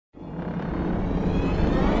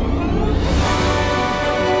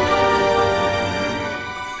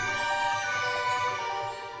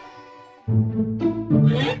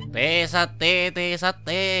teh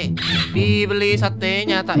sate. Dibeli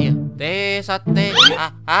satenya tak ya? Teh sate.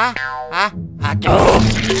 Aduh.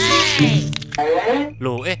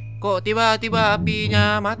 Loh, kok tiba-tiba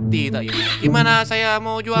apinya mati tak ya? Gimana saya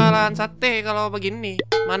mau jualan sate kalau begini?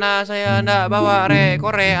 Mana saya ndak bawa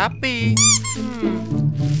korek api?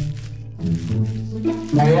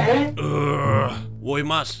 Woi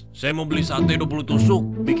mas, saya mau beli sate 20 tusuk.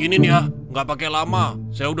 Bikinin ya, nggak pakai lama.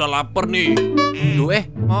 Saya udah lapar nih. Duh,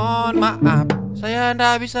 mohon maaf, saya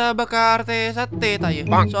ndak bisa bakar teh sate tak ya?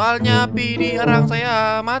 Soalnya api di arang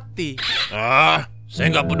saya mati. Saya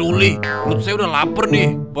nggak peduli. Perut saya udah lapar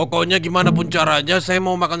nih. Pokoknya gimana pun caranya saya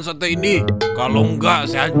mau makan sate ini. Kalau enggak,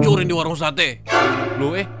 saya hancurin di warung sate.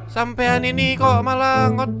 Loh, sampean ini kok malah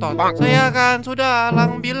ngotot? Saya kan sudah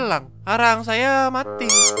bilang arang saya mati.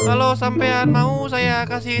 Kalau sampean mau saya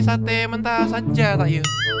kasih sate mentah saja tak ya?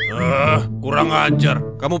 Kurang ajar.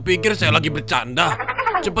 Kamu pikir saya lagi bercanda?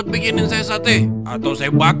 Cepet bikinin saya sate, atau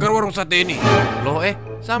saya bakar warung sate ini. Loh,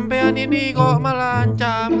 sampean ini kok malah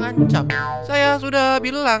ancam-ancam. Saya sudah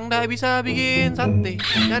bilang ndak bisa bikin sate.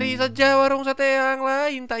 Cari saja warung sate yang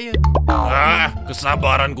lain tak ya?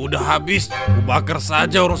 Kesabaranku udah habis. Ku bakar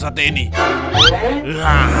saja warung sate ini.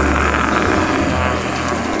 Loh.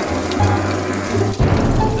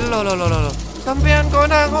 Sampean kok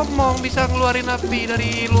nak ngomong bisa ngeluarin api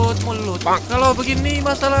dari mulut. Kalau begini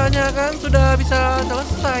masalahnya kan sudah bisa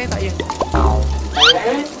selesai tak ya?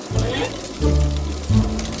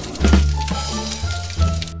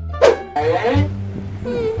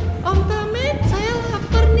 Om Tamen, saya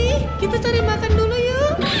lapar nih. Kita cari makan dulu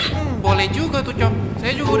yuk. Boleh juga tuh, Cok.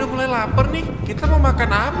 Saya juga udah mulai lapar nih. Kita mau makan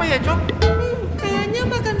apa ya, Cok? Kayaknya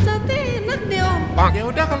makan sate enak deh, Om. Ya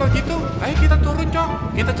udah kalau gitu, ayo kita turun, Cok.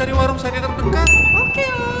 Kita cari warung sate terdekat. Oke,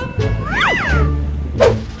 Om.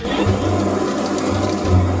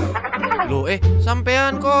 Loh,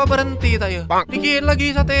 sampean kok berhenti tak ya? Dikit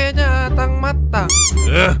lagi satenya matang.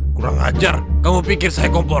 Kurang ajar. Kamu pikir saya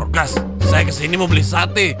kompor gas? Saya kesini mau beli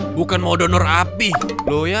sate, bukan mau donor api.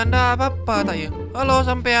 Loh, ya ndak apa-apa tak ya? Kalau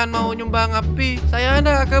sampean mau nyumbang api, saya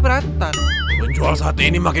ndak keberatan. Penjual sate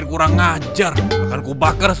ini makin kurang ajar. Akan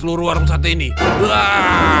kubakar seluruh warung sate ini. Loh.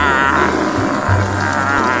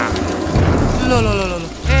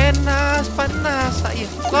 Enak panas tak ya?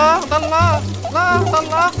 Tolong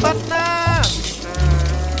panas.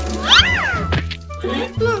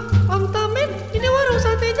 Loh, Om Tamen, ini warung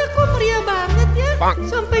satenya kok meriah banget ya?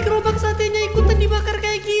 Sampai gerobak satenya ikutan dibakar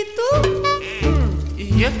kayak gitu.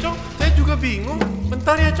 Iya, Cok. Saya juga bingung.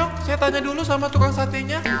 Bentar ya, Cok. Saya tanya dulu sama tukang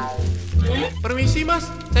satenya. Permisi, Mas.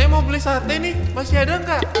 Saya mau beli sate nih. Masih ada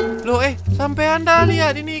nggak? Loh, sampai Anda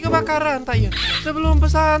lihat ini kebakaran tak ya? Sebelum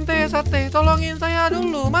pesan teh sate, tolongin saya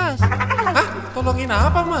dulu, Mas. Tolongin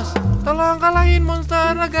apa, Mas? Tolong kalahin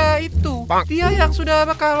monster naga itu. Dia yang sudah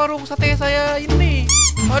bakar warung sate saya ini.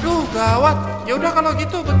 Aduh, gawat. Ya udah kalau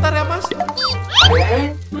gitu, bentar ya, Mas.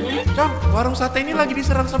 Cong, warung sate ini lagi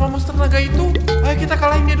diserang sama monster naga itu. Ayo kita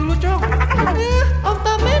kalahin dia dulu, Cong. Om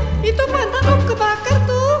Tamen, itu mantan Om kebakar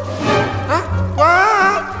tuh.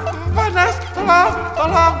 Wah, panas.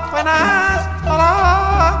 Tolong, panas.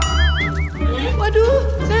 Tolong. Waduh,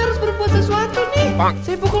 saya harus berbuat sesuatu nih.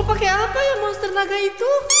 Saya pukul pakai apa ya monster naga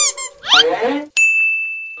itu?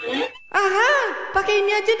 Aha, pakai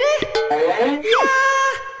ini aja deh.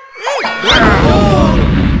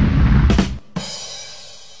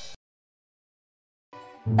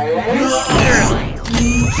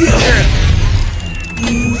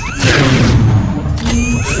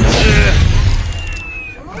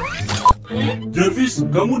 Jarvis,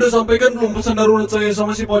 kamu udah sampaikan belum pesan darurat saya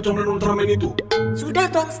sama si pocong dan Ultraman itu? Sudah,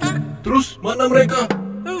 Tuan Stark. Terus, mana mereka?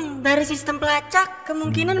 Dari sistem pelacak,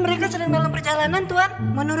 kemungkinan mereka sedang dalam perjalanan, Tuan.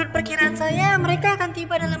 Menurut perkiraan saya, mereka akan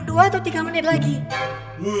tiba dalam 2 atau 3 menit lagi.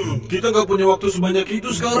 Kita nggak punya waktu sebanyak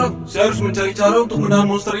itu sekarang. Saya harus mencari cara untuk menahan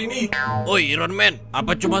monster ini. Oi Iron Man,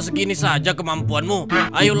 apa cuma segini saja kemampuanmu?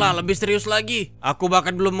 Ayolah lebih serius lagi. Aku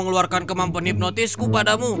bahkan belum mengeluarkan kemampuan hipnotisku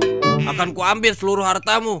padamu. Akan kuambil seluruh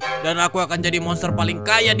hartamu dan aku akan jadi monster paling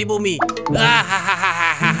kaya di bumi.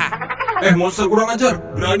 Monster kurang ajar.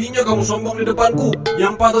 Beraninya kamu sombong di depanku.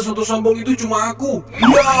 Yang patah suatu sombong itu cuma aku.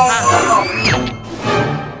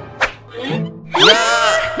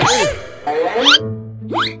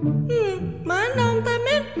 Mana Om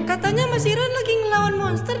Tamen? Katanya Mas Iron lagi ngelawan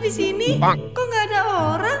monster di sini. Kok nggak ada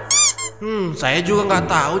orang? Saya juga nggak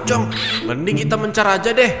tahu, Cong. Mending kita mencar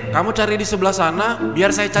aja deh. Kamu cari di sebelah sana,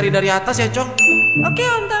 biar saya cari dari atas ya, Cong. Oke,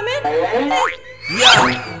 Om Tamen. Ya.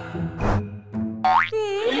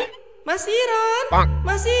 Mas Iron,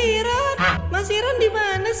 Mas Iron di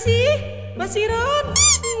mana sih? Mas Iron,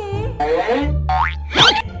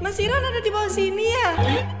 Mas Iron ada di bawah sini ya?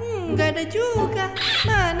 Nggak ada juga.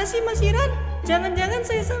 Mana sih Mas Iran? Jangan-jangan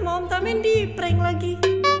saya sama Om Tamen di prank lagi.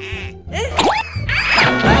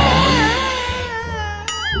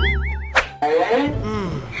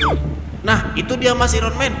 Nah, itu dia Mas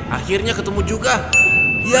Iron Man. Akhirnya ketemu juga.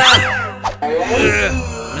 Ya.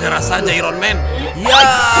 Menyerah saja Iron Man. Ya.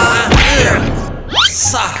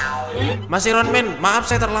 Sah. Mas Iron Man, maaf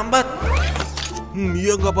saya terlambat.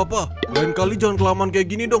 Iya nggak apa-apa. Lain kali jangan kelamaan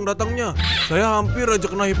kayak gini dong datangnya. Saya hampir aja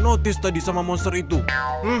kena hipnotis tadi sama monster itu.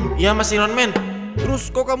 Iya Mas Iron Man.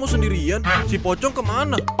 Terus kok kamu sendirian? Si pocong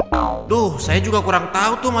kemana? Duh, saya juga kurang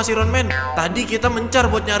tahu tuh Mas Iron Man. Tadi kita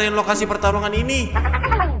mencar buat nyariin lokasi pertarungan ini.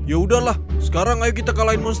 Ya udahlah, sekarang ayo kita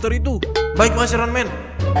kalahin monster itu. Baik Mas Iron Man.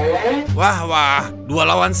 Wah, 2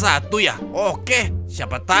 lawan 1 ya. Oke,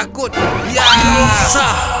 siapa takut? Ya.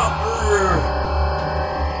 Sah.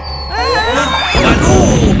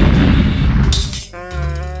 Waduh.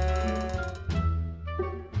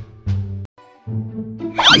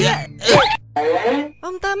 Ya.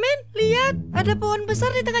 Om Tamen, lihat, ada pohon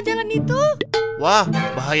besar di tengah jalan itu. Wah,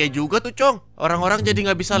 bahaya juga tuh, Cong. Orang-orang jadi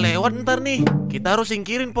nggak bisa lewat ntar nih. Kita harus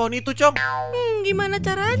singkirin pohon itu, Cong. Gimana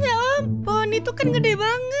caranya, Om? Pohon itu kan gede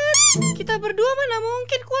banget. Kita berdua mana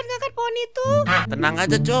mungkin kuat ngangkat pohon itu. Tenang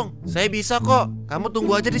aja, Cong. Saya bisa kok. Kamu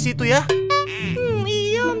tunggu aja di situ ya.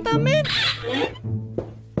 Iya, Om Tamen.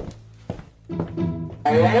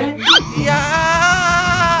 Ya.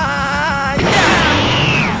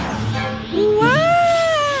 Wow,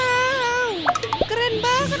 keren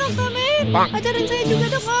banget Om Tamen. Ajarin saya juga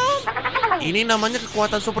dong, Om. Ini namanya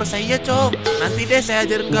kekuatan super saya, Cong. Nanti deh saya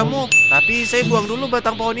ajarin kamu. Tapi saya buang dulu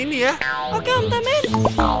batang pohon ini ya. Oke, Om Tamen.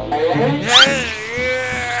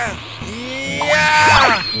 Iya.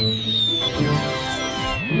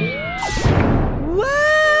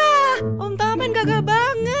 Wah, Om Tamen gagah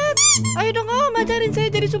banget. Ayo dong Om, ajarin saya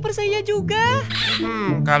jadi super saya juga.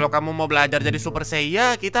 Kalau kamu mau belajar jadi super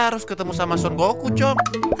saya, kita harus ketemu sama Son Goku, Cong.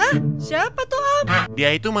 Hah? Siapa tuh Om?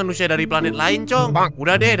 Dia itu manusia dari planet lain, Cong.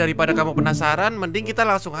 Udah deh, daripada kamu penasaran, mending kita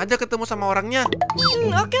langsung aja ketemu sama orangnya.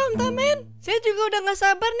 Oke Om Tamen. Saya juga udah gak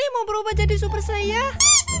sabar nih mau berubah jadi super saya.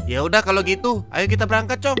 Ya udah kalau gitu, ayo kita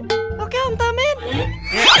berangkat, Cong. Oke Om Tamen.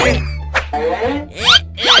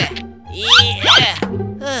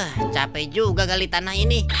 Capek juga gali tanah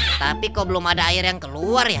ini. Tapi kok belum ada air yang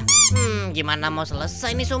keluar ya? Gimana mau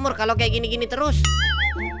selesai nih sumur kalau kayak gini-gini terus?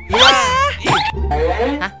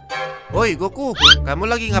 Hah? Woi, Goku, kamu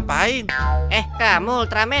lagi ngapain? Kamu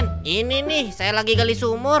Ultraman. Ini nih, saya lagi gali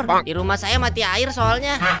sumur. Di rumah saya mati air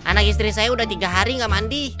soalnya. Anak istri saya udah 3 hari nggak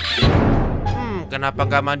mandi. Kenapa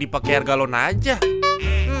nggak mandi pakai air galon aja?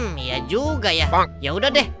 Iya juga ya. Ya udah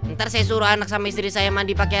deh, ntar saya suruh anak sama istri saya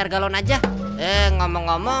mandi pakai air galon aja.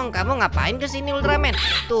 Ngomong-ngomong, kamu ngapain kesini Ultraman?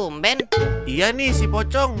 Tumben. Iya nih, si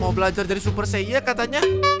Pocong mau belajar jadi super saya katanya.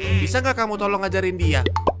 Bisa nggak kamu tolong ngajarin dia?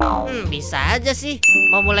 Bisa aja sih.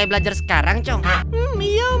 Mau mulai belajar sekarang, Cong?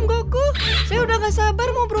 Iya Om Goku. Saya udah gak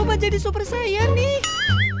sabar mau berubah jadi super saya nih.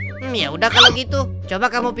 Ya udah kalau gitu.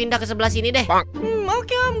 Coba kamu pindah ke sebelah sini deh.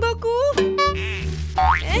 Oke Om Goku.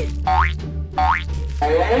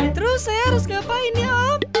 Terus saya harus ngapain ya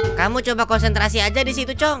Om? Kamu coba konsentrasi aja di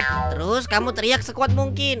situ, Cong. Terus kamu teriak sekuat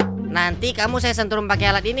mungkin. Nanti kamu saya sentrum pakai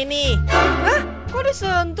alat ini nih. Hah? Kok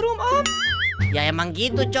disentrum Om? Ya emang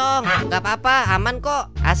gitu, Cong. Gak apa-apa, aman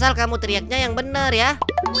kok. Asal kamu teriaknya yang bener ya.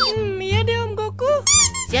 Iya deh Om Goku.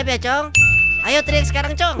 Siap ya, Cong? Ayo teriak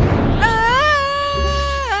sekarang, Cong.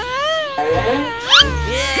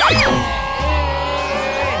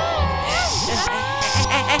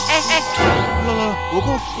 Loh,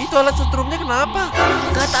 Goku, itu alat setrumnya kenapa?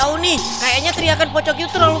 Gak tahu nih, kayaknya teriakan pocong itu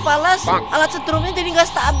terlalu falas. Alat setrumnya jadi gak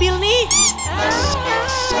stabil nih.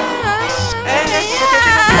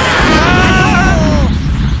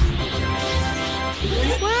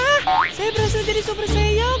 Wah, saya berhasil jadi super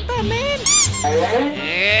saya Om Tamen.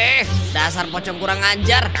 Dasar pocong kurang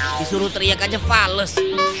ajar. Disuruh teriak aja fales.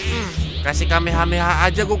 Kasih Kamehameha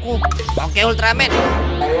aja, Goku. Oke Ultraman.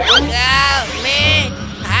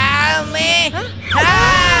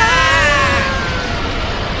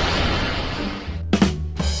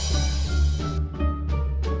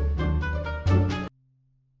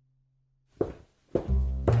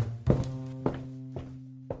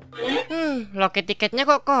 Loket tiketnya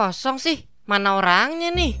kok kosong sih? Mana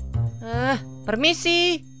orangnya nih?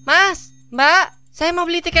 Permisi, Mas, Mbak, saya mau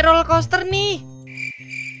beli tiket roller coaster nih.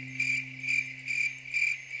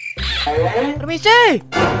 Permisi,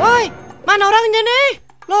 woi, mana orangnya nih?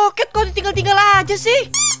 Loket kok ditinggal-tinggal aja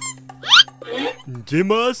sih?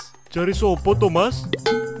 Mas, cari sopo toh Mas?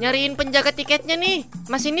 Nyariin penjaga tiketnya nih.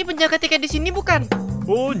 Mas ini penjaga tiket di sini bukan?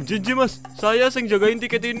 Oh, Jinji mas, saya yang jagain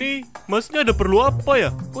tiket ini. Masnya ada perlu apa ya?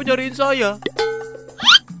 Kok nyariin saya?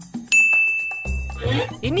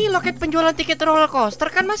 Ini loket penjualan tiket roller coaster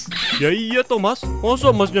kan mas? Ya iya toh mas,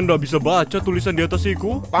 masa masnya nggak bisa baca tulisan di atas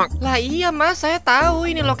itu? Lah iya mas, saya tahu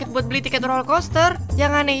ini loket buat beli tiket roller coaster.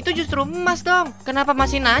 Yang aneh itu justru mas dong. Kenapa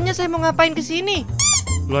masih nanya saya mau ngapain ke sini?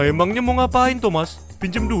 Lah emangnya mau ngapain toh mas?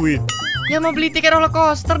 Pinjem duit? Ya mau beli tiket roller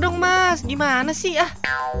coaster dong mas. Gimana sih ah?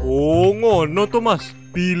 Oh ngono toh mas,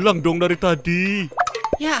 bilang dong dari tadi.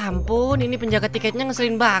 Ya ampun, ini penjaga tiketnya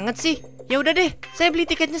ngeselin banget sih. Ya udah deh, saya beli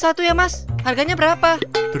tiketnya satu ya mas. Harganya berapa?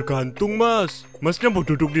 Tergantung mas, masnya mau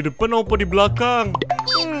duduk di depan apa di belakang?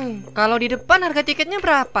 Kalau di depan harga tiketnya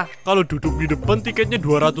berapa? Kalau duduk di depan tiketnya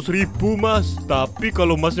 200.000 mas. Tapi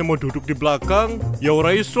kalau masnya mau duduk di belakang, ya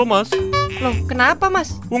ora iso mas. Loh, kenapa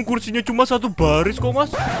mas? Wong kursinya cuma satu baris kok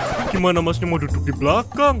mas. Gimana masnya mau duduk di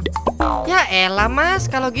belakang? Ya elah mas,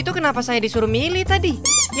 kalau gitu kenapa saya disuruh milih tadi?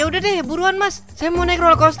 Ya udah deh, buruan mas. Saya mau naik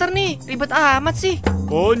roller coaster nih, ribet amat sih.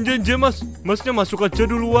 Oh nje mas, masnya masuk aja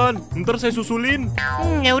duluan. Ntar saya susulin.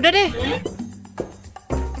 Ya udah deh.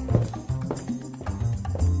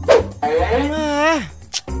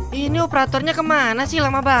 Ini operatornya kemana sih,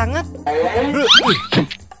 lama banget.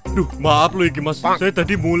 Duh, maaf loh Iki mas, saya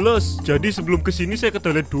tadi mules. Jadi sebelum kesini saya ke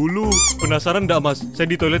toilet dulu. Penasaran nggak mas,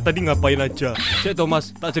 saya di toilet tadi ngapain aja? Saya tau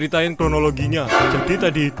mas, tak ceritain kronologinya. Jadi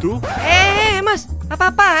tadi itu Mas,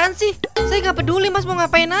 apa-apaan sih? Saya nggak peduli mas mau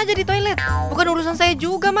ngapain aja di toilet. Bukan urusan saya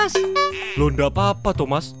juga mas. Loh nggak apa-apa toh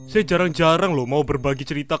mas, saya jarang-jarang loh mau berbagi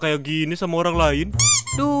cerita kayak gini sama orang lain.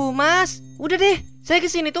 Duh mas, udah deh. Saya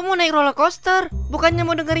kesini tuh mau naik roller coaster, bukannya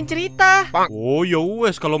mau dengerin cerita. Oh ya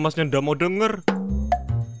wes, kalau masnya ndak mau denger.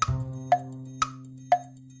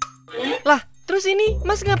 Lah, terus ini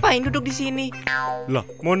mas ngapain duduk di sini? Lah,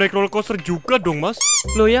 mau naik roller coaster juga dong mas.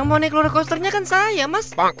 Loh, yang mau naik roller coasternya kan saya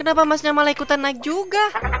mas. Kenapa masnya malah ikutan naik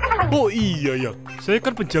juga? Oh iya ya, saya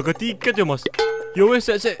kan penjaga tiket ya mas. Ya wes,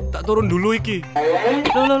 saya tak turun dulu iki.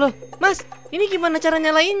 Loh, mas, ini gimana cara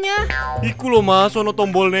nyalainnya? Iku loh mas, ono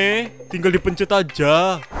tombol nih, tinggal dipencet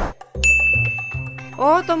aja.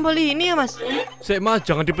 Oh, tombol ini ya mas? Saya mas,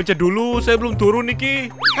 jangan dipencet dulu, saya belum turun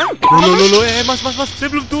iki. Hah? Loh, mas, saya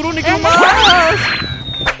belum turun iki mas.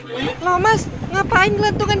 Loh mas, ngapain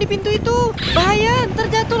gelantungan di pintu itu? Bahaya,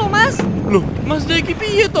 ntar jatuh loh mas. Loh, mas iki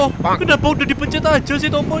piye toh? Kenapa udah dipencet aja sih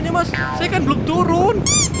tombolnya mas? Saya kan belum turun.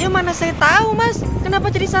 Ya mana saya tahu mas, kenapa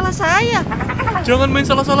jadi salah saya? Jangan main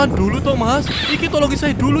salah-salah dulu toh mas. Iki tolongin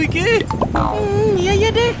saya dulu iki. Iya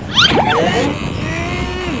deh.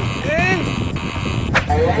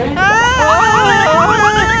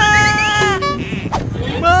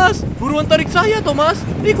 Mas, buruan tarik saya toh mas.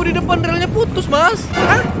 Iku di depan relnya putus mas.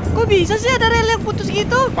 Hah? Kok bisa sih ada rel yang putus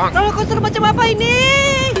gitu? Roller coaster macam apa ini?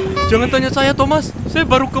 Jangan tanya saya toh mas. Saya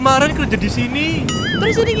baru kemarin kerja di sini.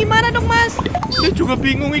 Terus ini gimana dong mas? Saya juga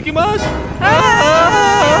bingung iki mas.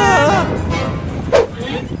 Wah.